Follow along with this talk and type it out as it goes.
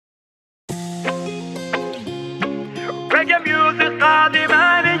Reggae music called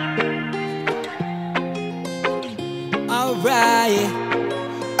imanich. Alright.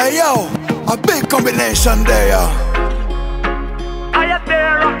 Hey yo, a big combination there. IYA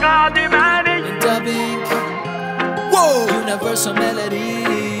TERRA called imanich. Dubbing. Whoa. Universal melody.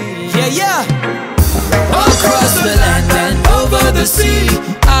 Yeah. Across the land and over the sea,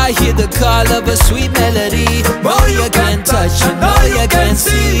 I hear the call of a sweet melody. Oh, you can touch and all you can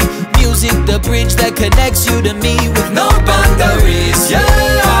see. Music, the bridge that connects you to me with no boundaries.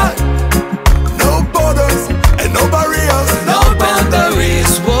 Yeah. No borders and no barriers. No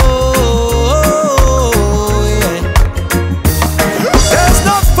boundaries. Whoa. Yeah. There's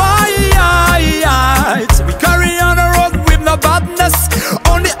no fight. We carry on the road with no badness.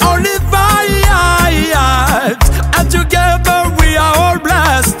 Only vibes. And together we are all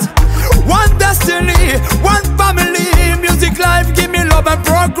blessed. One destiny, one family. Music life, give me love and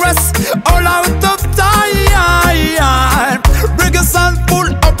progress. All out of time. Breakerz and full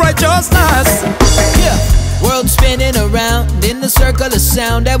of righteousness. Yeah. World spinning around in the circle of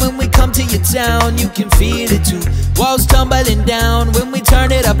sound. And when we come to your town, you can feel it too. Walls tumbling down when we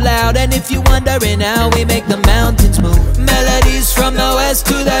turn it up loud. And if you're wondering how we make the mountains move, melodies from the west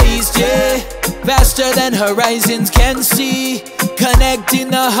to the east, yeah. Faster than horizons can see.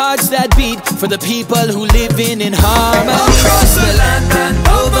 Connecting the hearts that beat for the people who live in harmony. Across the land and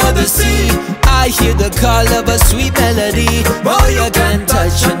over the sea, I hear the call of a sweet melody. Oh, you can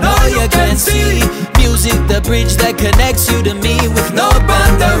touch and all you can see. Music, the bridge that connects you to me with no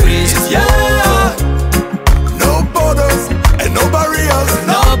boundaries. Yeah. No borders and no barriers.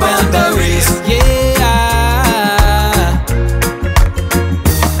 No boundaries. Yeah.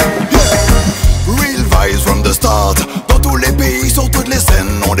 Real vibes from the start. Dans tous les pays, sur toutes les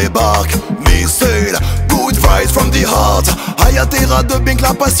scènes, on débarque. Missile, good vibes from the heart. IYA TERRA de bien que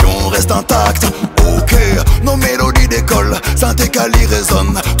la passion reste intacte. Ok, nos mélodies décollent, synthé Cali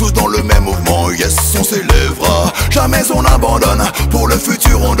résonnent. Tous dans le même mouvement, yes, on s'élèvera. Jamais on abandonne, pour le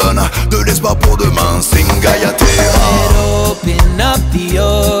futur on donne. De l'espoir pour demain, sing IYA TERRA. Open up the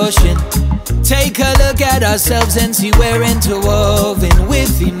ocean. Take a look at ourselves and see we're interwoven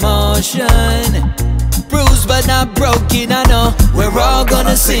with emotion. Bruised but not broken, I know we're all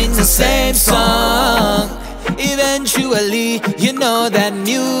gonna sing the same song. Eventually, you know that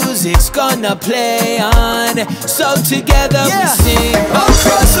music's gonna play on. So together we sing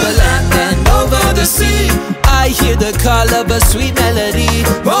across the land and over the sea. I hear the call of a sweet melody.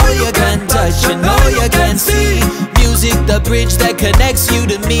 Oh, you can touch and all you can see. Music, the bridge that connects you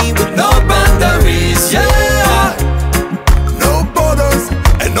to me with no boundaries. Yeah. No borders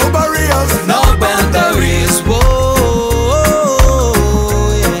and no barriers. No boundaries. Whoa.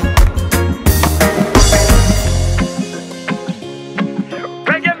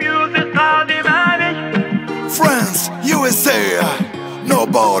 France, USA, no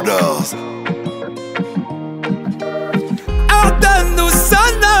borders. Arde-nous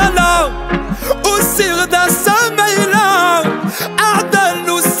sanana, usir d'un sommeil-là.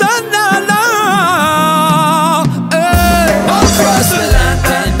 Arde-nous sanana. Across the land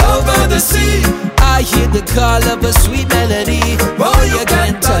and over the sea, I hear the call of a sweet